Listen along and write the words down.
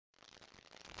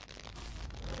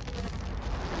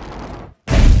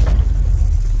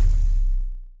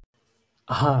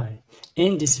Hi,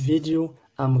 in this video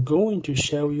I'm going to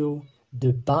show you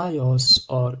the BIOS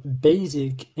or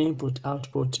basic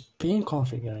input-output pin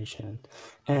configuration,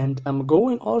 and I'm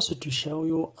going also to show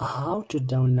you how to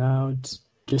download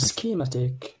the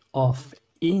schematic of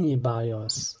any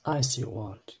BIOS IC you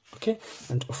want. Okay,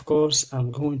 and of course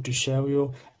I'm going to show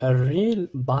you a real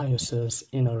BIOSes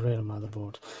in a real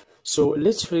motherboard. So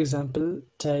let's, for example,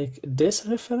 take this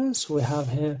reference. We have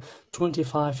here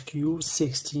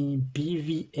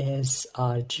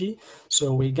 25Q16BVSIG.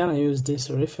 So we're gonna use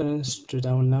this reference to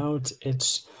download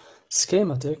its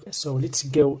schematic. So let's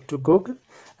go to Google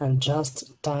and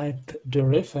just type the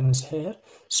reference here.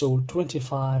 So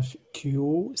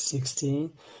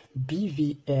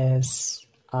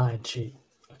 25Q16BVSIG.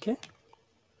 Okay,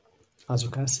 as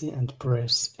you can see, and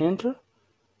press enter.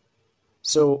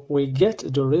 So we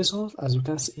get the result. As you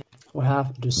can see, we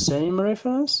have the same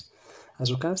reference,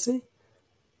 as you can see.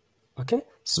 Okay,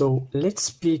 so let's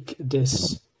pick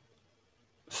this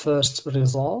first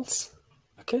results.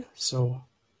 Okay, so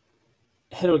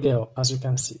here we go. As you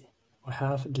can see, we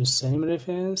have the same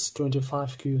reference,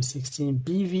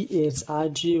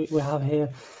 25Q16BVSIG. We have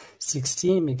here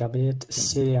 16 megabit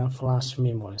serial flash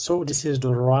memory. So this is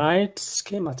the right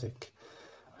schematic.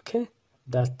 Okay,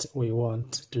 that we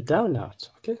want to download.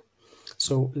 Okay,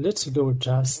 so let's go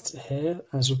just here.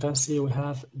 As you can see, we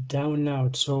have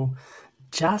download. So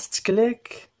just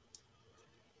click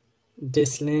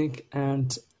this link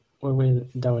and we will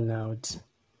download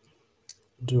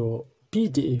the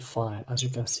PDF file. As you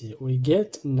can see, we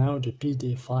get now the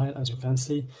PDF file. As you can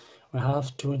see, we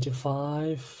have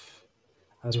 25,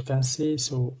 as you can see.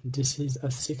 So this is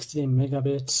a 16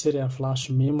 megabit serial flash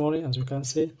memory, as you can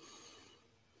see.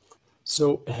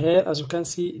 So here, as you can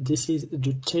see, this is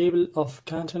the table of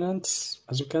contents,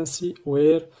 as you can see,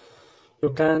 where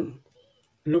you can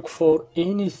look for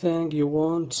anything you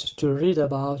want to read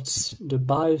about the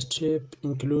BIOS chip,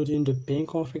 including the pin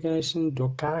configuration, the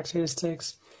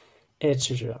characteristics,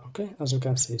 etc. Okay, as you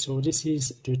can see, so this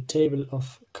is the table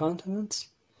of contents.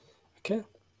 Okay,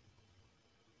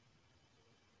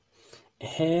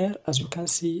 here, as you can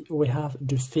see, we have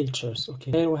the features. Okay,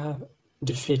 here we have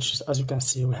the features. As you can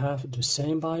see, we have the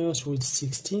same BIOS with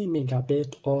 16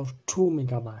 megabit or 2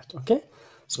 megabyte. Okay,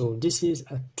 so this is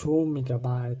a 2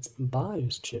 megabyte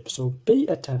BIOS chip. So pay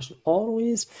attention.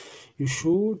 Always you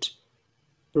should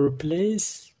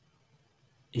replace,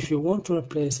 if you want to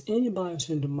replace any BIOS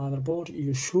in the motherboard,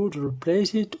 you should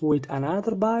replace it with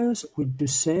another BIOS with the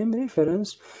same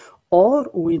reference, or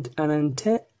with an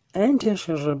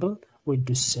interchangeable with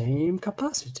the same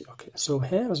capacity. Okay, so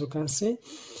here, as you can see,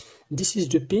 this is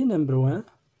the pin number 1,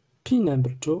 pin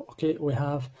number 2. Okay, we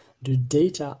have the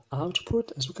data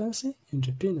output, as you can see, in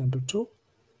the pin number 2.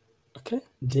 Okay,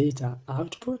 data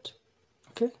output.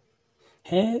 Okay,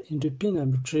 here in the pin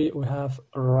number 3, we have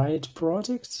write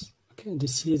products. Okay,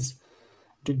 this is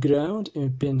the ground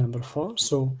in pin number 4.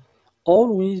 So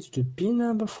always the pin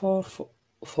number 4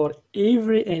 for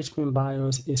every 8-pin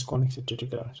BIOS is connected to the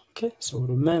ground. Okay, so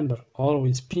remember,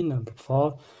 always pin number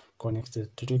 4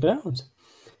 connected to the ground.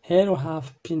 Here we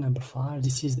have pin number 5.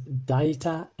 This is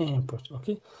data input.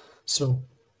 Okay, so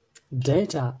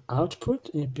data output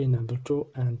in pin number 2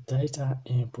 and data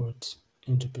input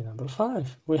into pin number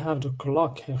 5. We have the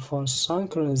clock here for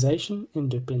synchronization in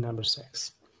the pin number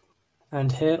 6.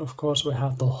 And here, of course, we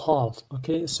have the hold.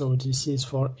 Okay, so this is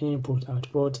for input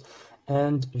output,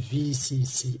 and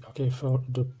VCC. Okay, for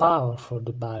the power for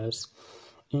the BIOS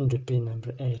in the pin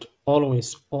number 8.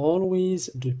 Always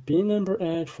the pin number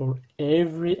 8 for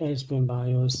every 8-pin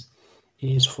BIOS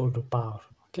is for the power.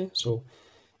 Okay, so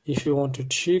if you want to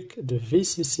check the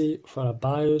VCC for a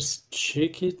BIOS,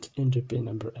 check it in the pin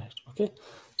number 8. Okay,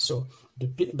 so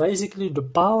basically the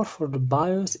power for the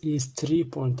BIOS is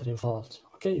 3.3 volts.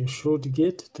 Okay, you should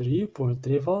get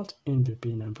 3.3 volts in the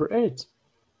pin number 8.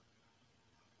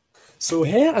 So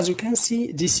here, as you can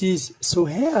see, this is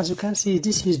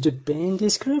the pin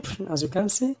description. As you can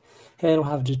see, here we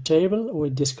have the table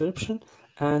with description,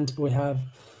 and we have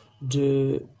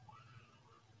the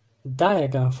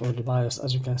diagram for the BIOS,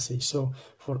 as you can see. So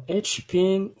for each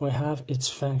pin, we have its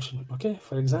function. Okay,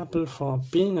 for example, for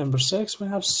pin number 6, we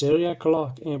have serial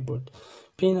clock input.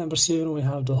 Pin number 7, we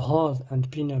have the hold, and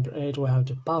pin number 8, we have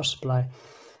the power supply,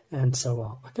 and so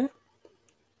on. Okay,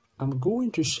 I'm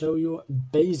going to show you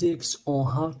basics on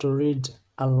how to read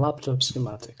a laptop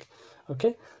schematic.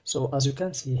 Okay, so as you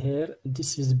can see here,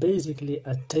 this is basically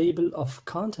a table of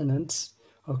contents,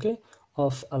 okay,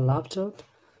 of a laptop.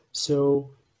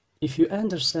 So if you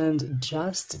understand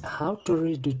just how to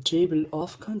read the table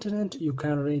of content, you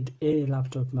can read any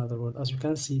laptop motherboard. As you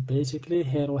can see, basically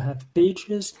here we have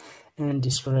pages and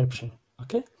description.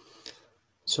 Okay,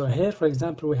 so here for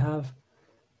example we have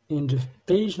in the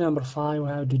page number 5 we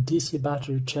have the DC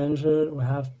battery changer, we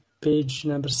have page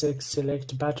number 6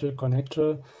 select battery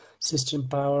connector, system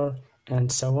power,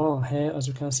 and so on. Here as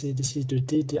you can see this is the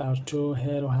DDR2.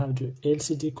 Here we have the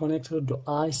LCD connector, the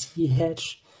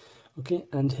ICH, okay,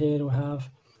 and here we have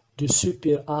the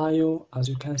super IO as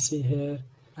you can see here,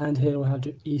 and here we have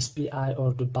the SPI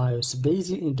or the BIOS.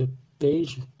 Basically in the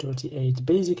page 38,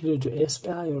 basically the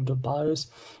SPI or the BIOS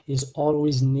is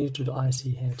always near to the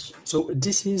ICH. So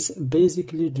this is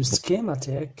basically the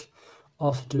schematic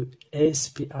of the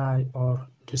SPI or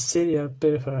the serial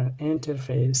peripheral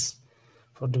interface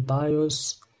for the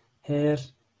BIOS. Here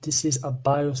this is a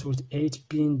BIOS with 8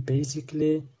 pin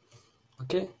basically,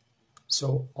 okay,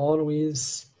 so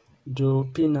always the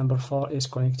pin number 4 is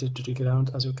connected to the ground.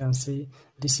 As you can see,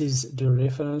 this is the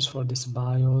reference for this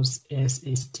BIOS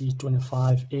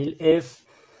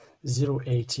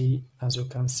SST25LF080 as you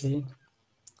can see.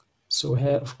 So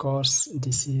here of course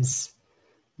this is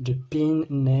the pin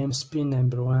names: pin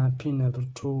number 1, pin number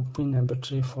 2, pin number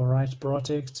 3 for write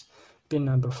protect, pin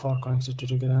number 4 connected to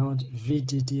the ground,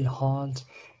 VDD hold,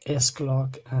 S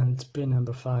clock, and pin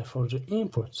number 5 for the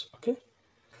input. Okay,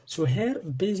 so here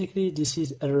basically this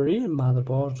is a real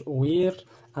motherboard where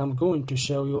I'm going to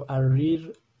show you a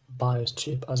real BIOS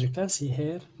chip. As you can see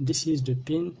here, this is the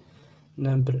pin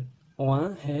number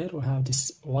 1. Here we have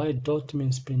this white dot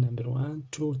means pin number 1,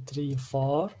 2, 3,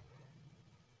 4,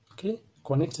 okay,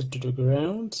 connected to the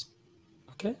ground,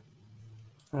 okay,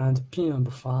 and pin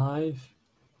number 5,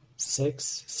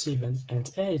 6, 7,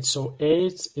 and 8. So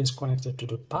 8 is connected to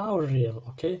the power rail,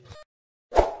 okay.